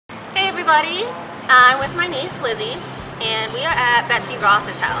everybody. I'm with my niece Lizzie, and we are at Betsy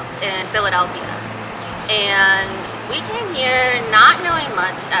Ross's house in Philadelphia. And we came here not knowing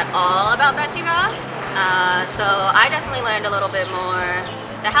much at all about Betsy Ross, so I definitely learned a little bit more.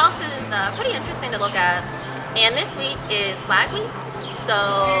 The house is pretty interesting to look at, and this week is Flag Week. So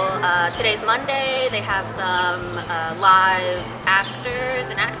today's Monday. They have some live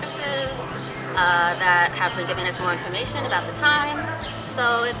actors and actresses that have been giving us more information about the time.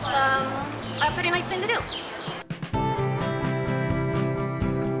 So it's a pretty nice thing to do.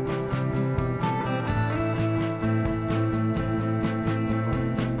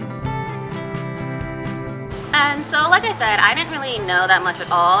 And so, like I said, I didn't really know that much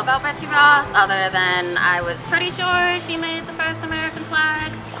at all about Betsy Ross, other than I was pretty sure she made the first American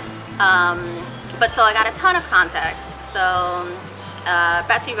flag. But so I got a ton of context. So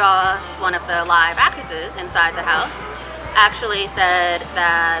Betsy Ross, one of the live actresses inside the house, actually said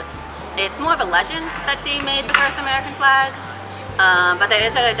that it's more of a legend that she made the first American flag, but there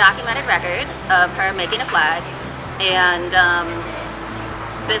is a documented record of her making a flag, and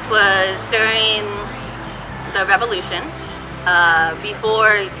this was during the Revolution.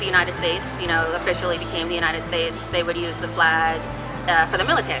 Before the United States, officially became the United States, they would use the flag for the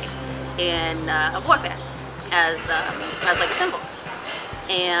military in warfare as like a symbol,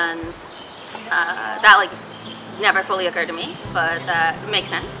 and that never fully occurred to me, but that makes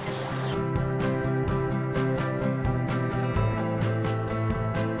sense.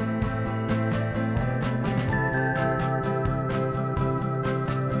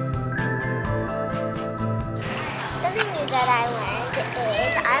 Something new that I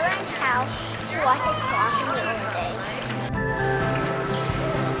learned how to wash a cloth in the old days.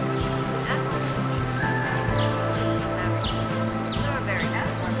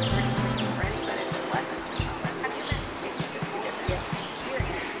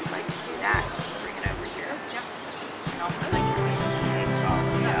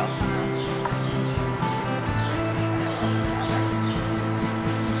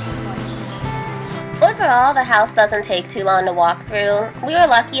 Overall, the house doesn't take too long to walk through. We were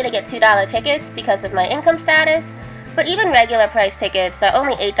lucky to get $2 tickets because of my income status, but even regular price tickets are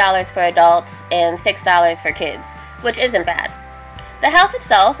only $8 for adults and $6 for kids, which isn't bad. The house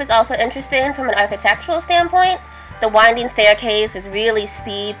itself is also interesting from an architectural standpoint. The winding staircase is really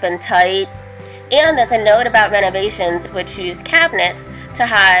steep and tight, and there's a note about renovations which used cabinets to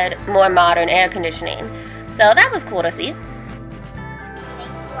hide more modern air conditioning. So that was cool to see.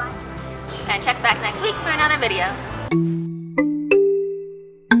 Thanks for watching. And check back next week for another video.